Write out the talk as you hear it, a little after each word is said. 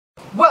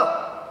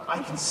Well,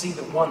 I can see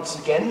that once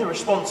again the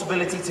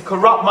responsibility to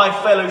corrupt my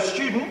fellow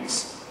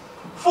students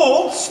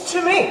falls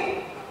to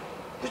me.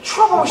 The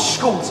trouble with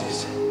schools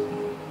is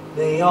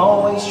they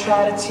always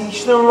try to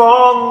teach the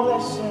wrong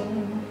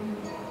lesson.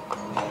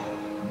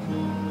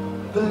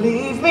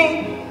 Believe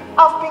me,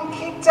 I've been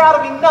kicked out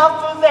of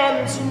enough for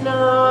them to know.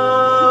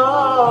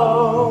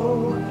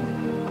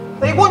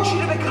 They want you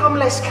to become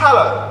less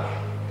callow,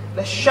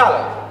 less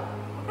shallow.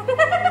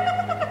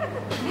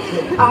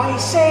 I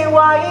say,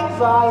 why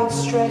invite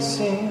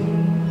stressing?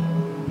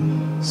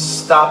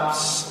 Stop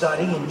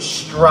studying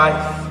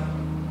strife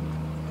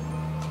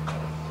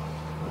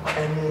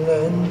and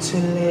learn to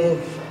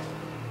live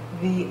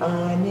the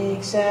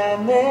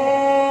unexamined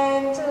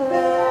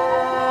life.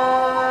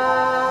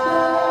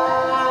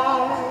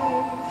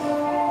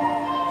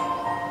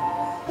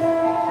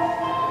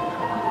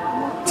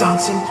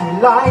 Dancing through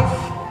life,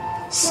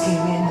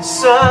 skimming the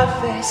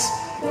surface,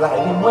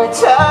 gliding where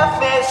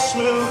turf is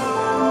smooth.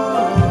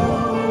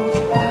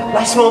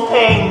 Life's more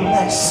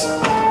painless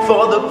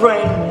for the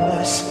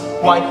brainless.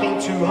 Why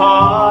think too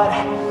hard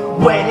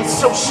when it's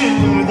so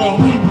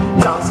soothing?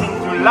 Dancing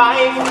through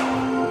life,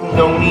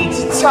 no need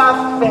to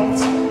tough it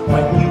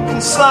when you can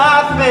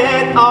slough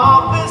it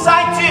off as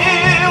I do.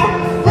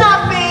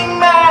 Nothing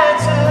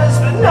matters,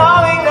 but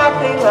knowing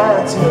nothing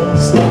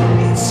matters.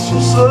 It's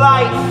just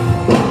life,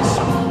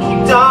 so keep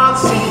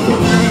dancing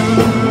through.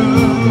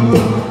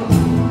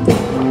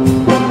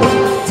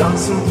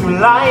 Dancing through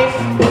life,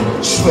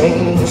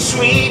 swaying,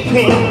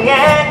 sweeping,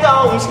 and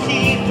always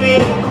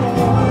keeping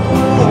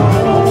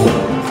cool.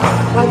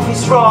 Life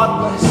is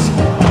thoughtless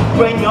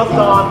when you're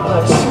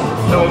thoughtless.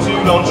 Those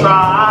who don't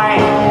try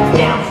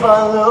never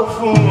look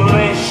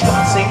foolish.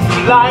 Dancing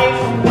through life,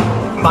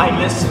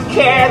 mindless and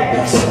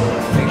careless.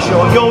 Make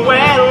sure you're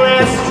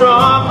well-less.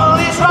 Trouble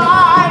is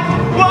right.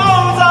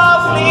 Woes are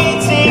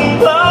fleeting,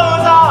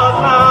 blows are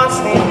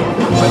lasting.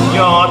 When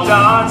you're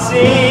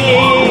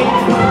dancing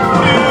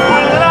through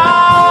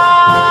life.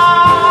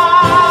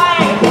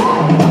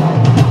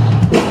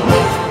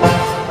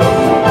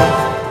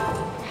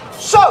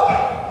 So,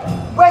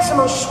 where's the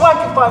most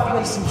swankified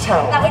place in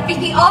town? That would be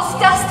the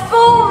Ozdust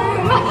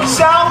Ballroom.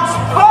 Sounds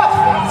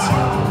perfect.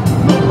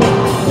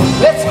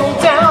 Let's go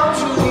down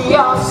to the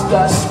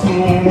Ozdust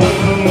Ballroom.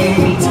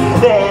 Meet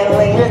there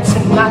later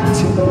tonight.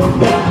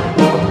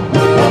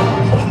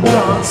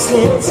 Dance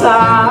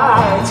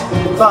inside,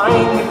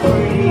 find the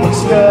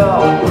prettiest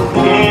girl,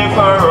 give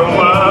her a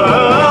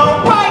whirl.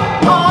 Right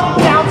on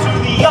down to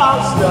the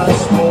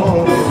Ozdust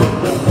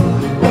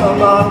Ballroom.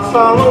 Come on,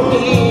 follow me.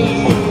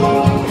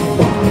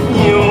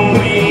 You'll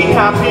be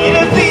happy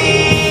to be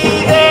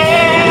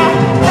there.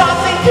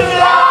 Dancing through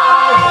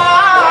life,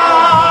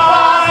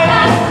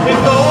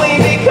 if only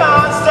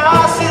because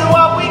dust is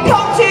what we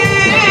come to.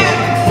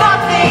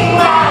 Nothing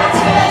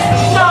matters,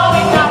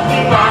 knowing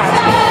nothing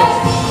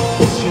matters.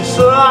 It's just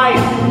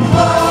life.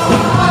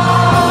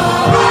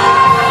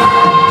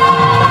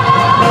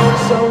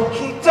 So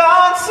keep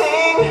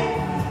dancing.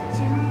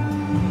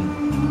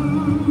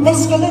 Miss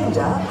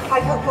Galinda, I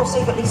hope you'll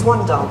save at least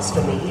one dance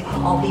for me.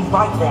 I'll be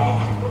right there.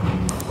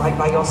 Right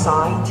by your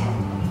side.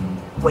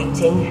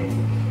 Waiting.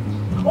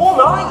 All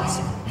night.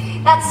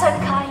 That's so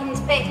kind,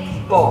 Beck.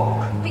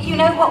 Bob. But you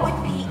know what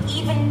would be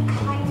even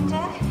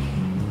kinder?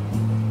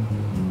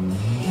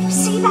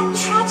 See that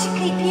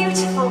tragically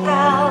beautiful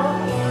girl?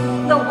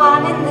 The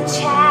one in the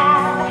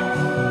chair.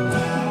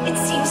 It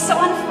seems so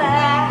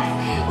unfair.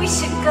 We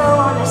should go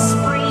on a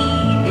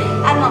spree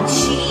and not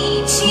cheat.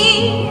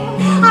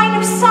 I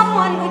know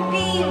someone would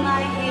be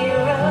my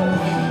hero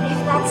if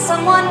that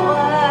someone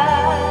were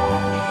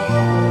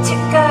to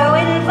go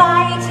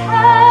invite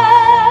her.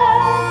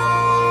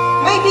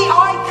 Maybe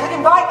I could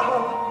invite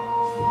her.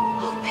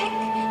 Oh, Beck,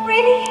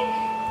 really?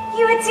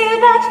 You would do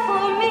that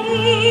for me?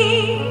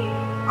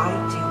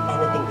 I'd do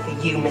anything for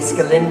you, Miss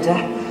Galinda.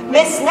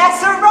 Miss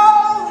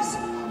Nessarose!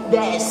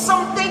 There's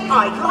something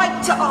I'd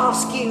like to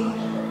ask you.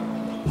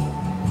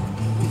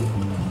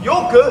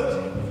 You're good.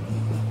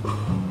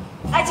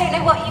 I don't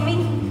know what you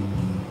mean.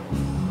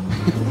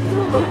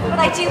 But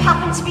I do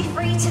happen to be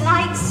free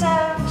tonight, so...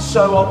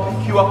 So I'll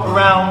pick you up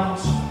around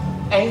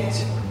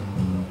 8.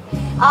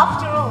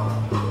 After all,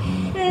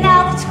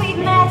 now that we've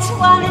met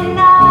one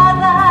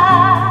another,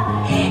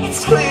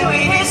 it's clear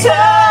we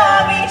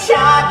deserve each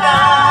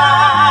other.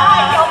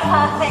 You're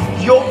perfect.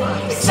 You're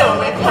perfect. So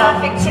we're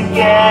perfect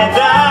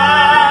together.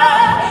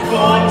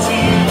 Going to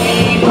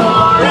be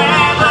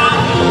forever.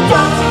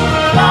 Dancing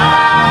through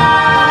life.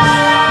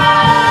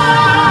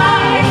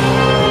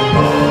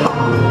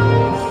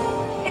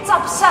 It's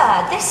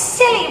absurd. This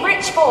silly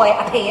rich boy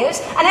appears,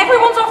 and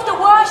everyone's off to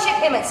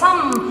worship him at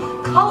some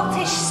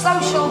cultish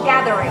social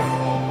gathering.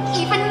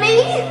 Even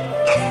me?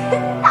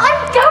 I'm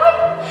going!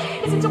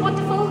 Isn't it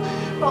wonderful?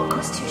 Rock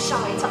was too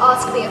shy to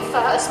ask me at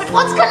first, but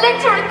once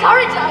Galinda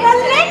encouraged us...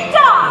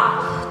 Galinda!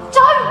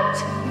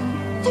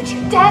 Don't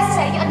you dare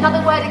say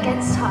another word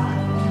against her.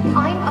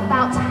 I'm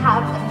about to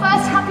have the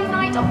first happy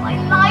night of my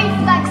life,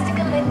 thanks to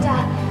Galinda.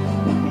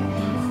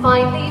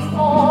 Finally,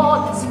 for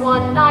this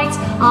one night,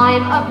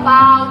 I'm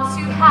about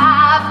to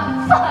have a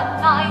fun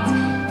night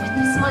with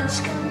this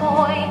munchkin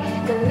boy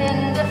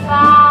Galinda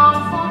found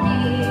for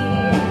me.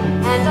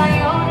 And I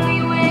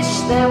only wish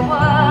there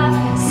were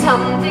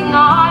something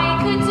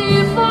I could do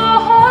for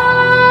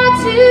her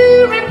to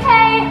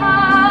repay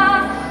her.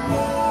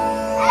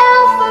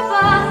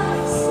 Elphaba,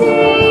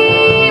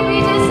 see, we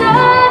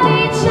deserve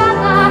each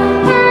other,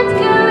 and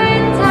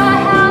Galinda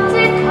helped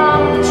it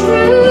come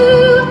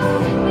true.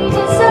 We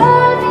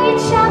deserve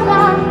each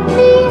other,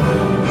 me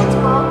and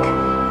Buck.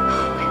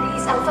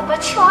 Please, Elphaba,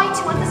 try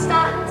to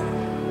understand.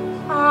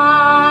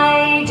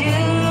 I do.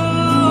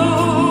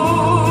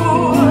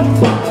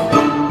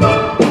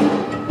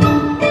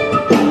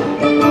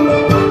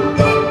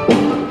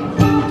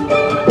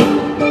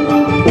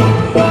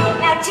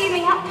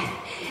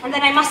 And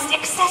then I must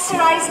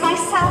accessorize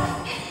myself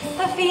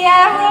for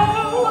Fiyero.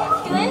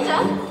 Galinda,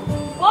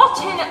 what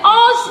in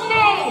Oz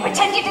name?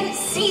 Pretend you didn't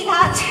see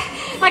that.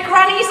 My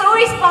granny's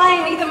always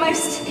buying me the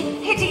most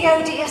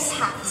hideous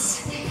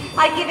hats.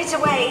 I give it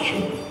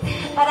away,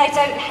 but I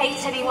don't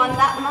hate anyone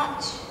that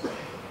much.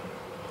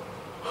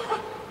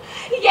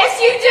 Yes,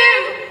 you do!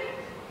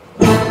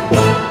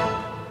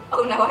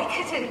 Oh no, I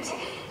couldn't.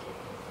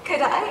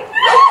 Could I?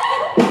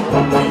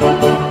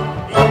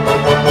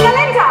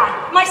 Galinda,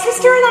 my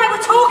sister and I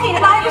were talking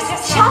about... I was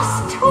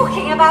just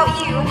talking about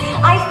you.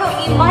 I thought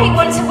you might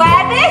want to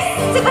wear this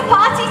to the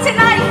party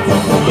tonight.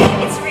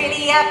 It's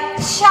really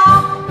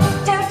sharp,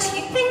 don't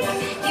you think?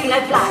 You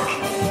know black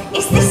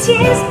is this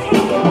year's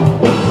pink.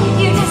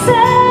 You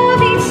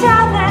deserve each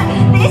other,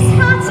 this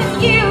hat and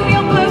you,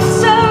 you're both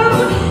so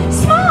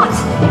smart.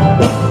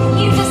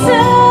 You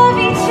deserve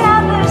each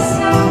other,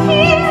 so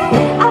here,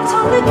 out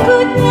on the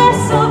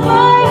goodness of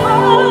my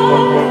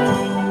heart.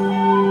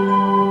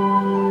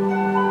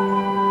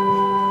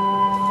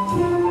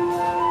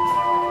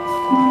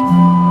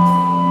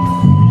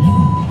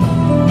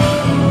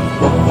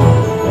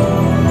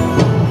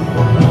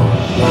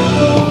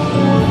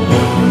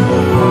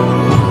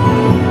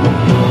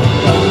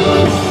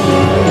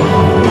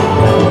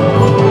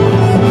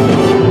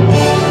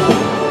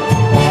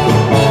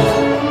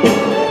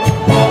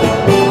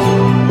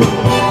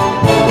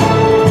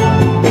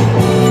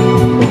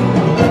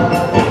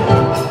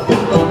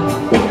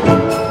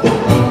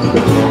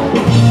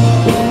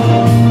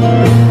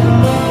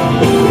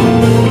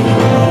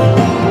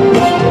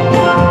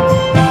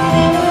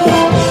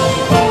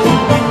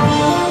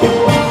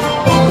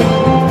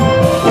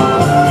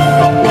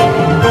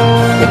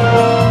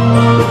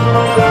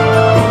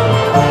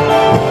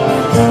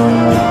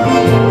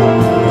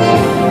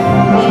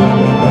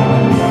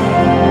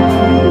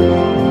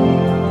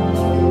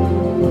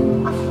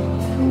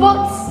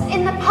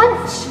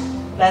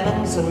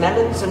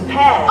 Melons and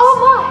pears. Oh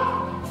my!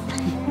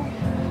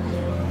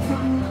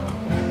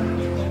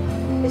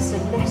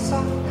 Listen, Nessa.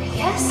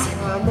 Yes?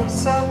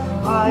 Nessa,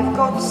 I've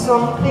got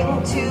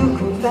something to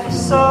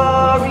confess. A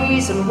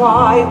reason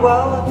why,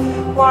 well,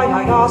 why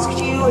I asked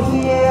you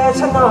here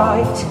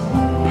tonight.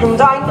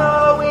 And I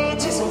know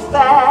it isn't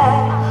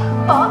fair.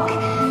 Buck,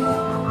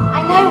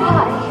 I know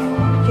why.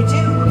 You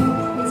do?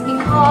 It's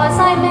because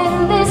I'm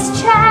in this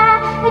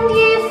chair and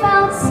you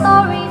felt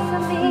sorry for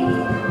me.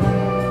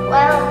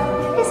 Well,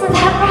 isn't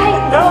that right?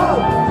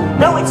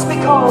 No, it's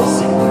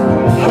because you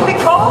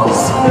are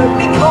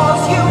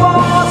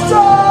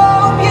so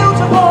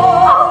beautiful.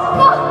 Oh,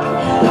 look,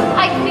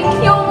 I think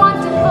you're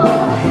wonderful,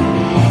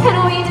 and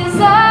we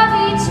deserve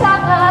each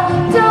other.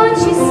 Don't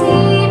you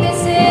see,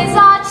 this is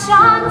our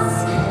chance.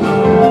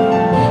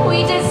 We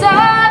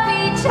deserve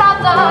each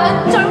other,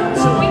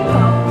 don't we,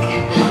 Buck?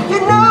 You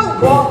know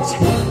what?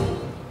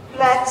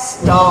 Let's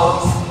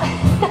dance.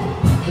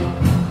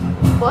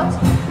 What?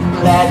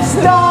 Let's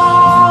dance.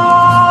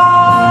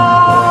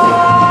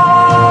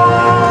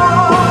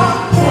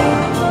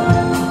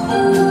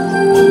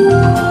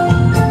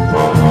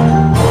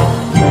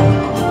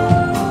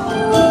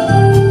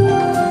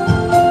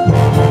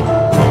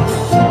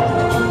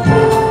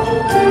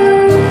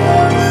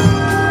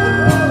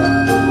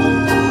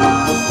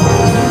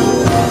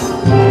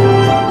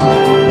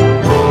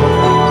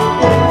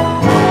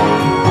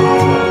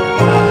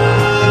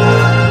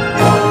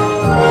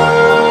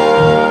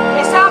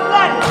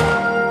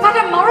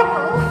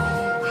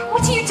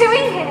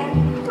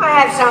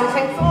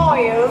 Something for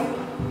you.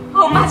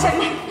 Oh,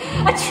 madam,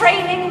 a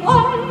training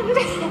wand.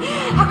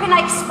 How can I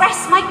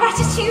express my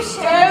gratitude?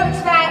 Don't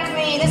thank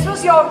me. This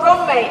was your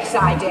roommate's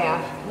idea,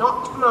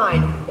 not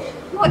mine.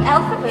 What,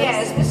 Elphaba?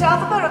 Yes, Miss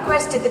Elphaba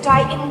requested that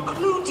I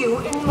include you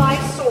in my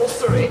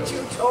sorcery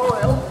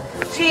tutorial.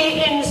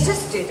 She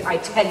insisted I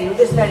tell you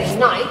this very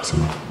night,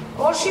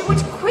 or she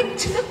would quit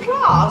the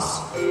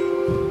class.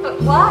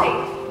 But why?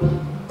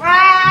 No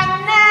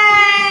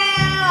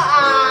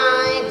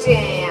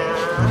idea.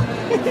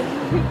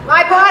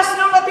 My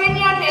personal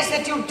opinion is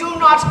that you do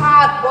not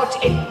have what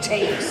it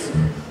takes.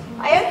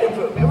 I hope you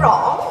prove me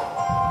wrong.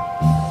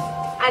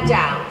 I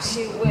doubt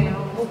you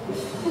will.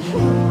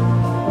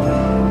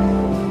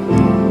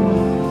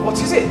 What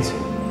is it?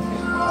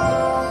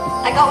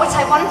 I got what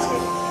I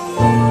wanted.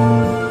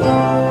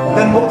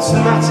 Then what's the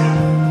matter?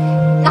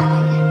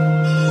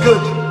 Nothing.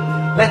 Good.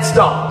 Let's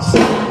dance.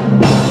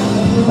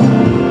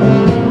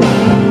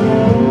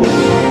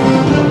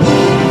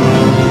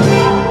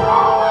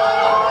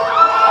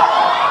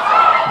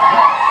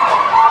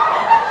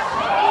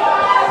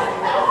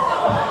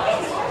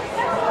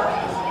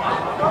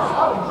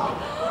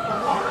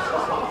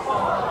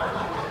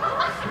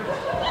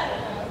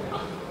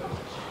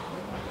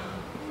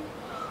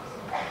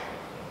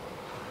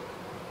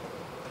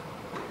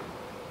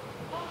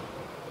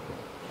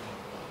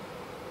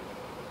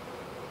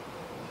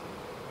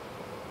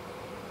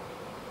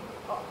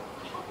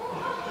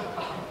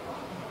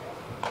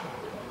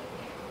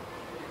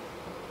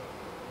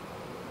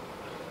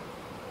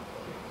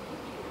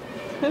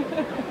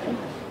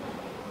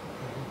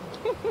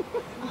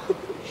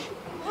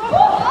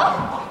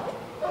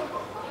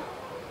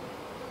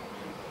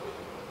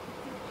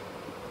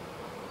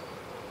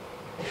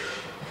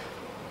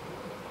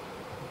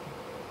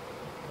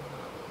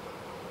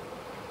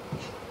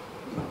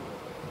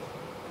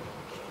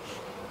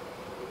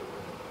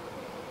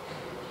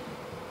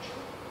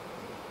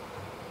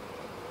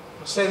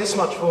 I'll say this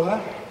much for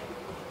her.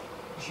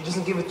 She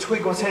doesn't give a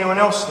twig what anyone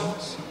else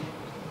thinks.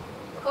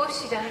 Of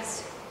course she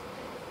does.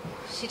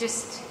 She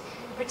just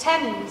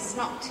pretends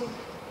not to.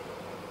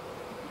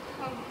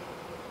 Oh,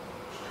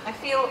 I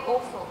feel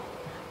awful.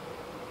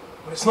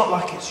 But it's not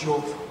like it's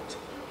your fault.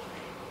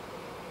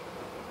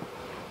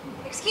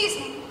 Excuse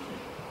me.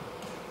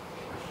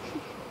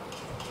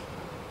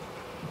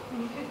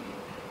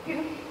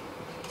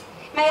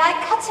 May I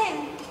cut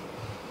in?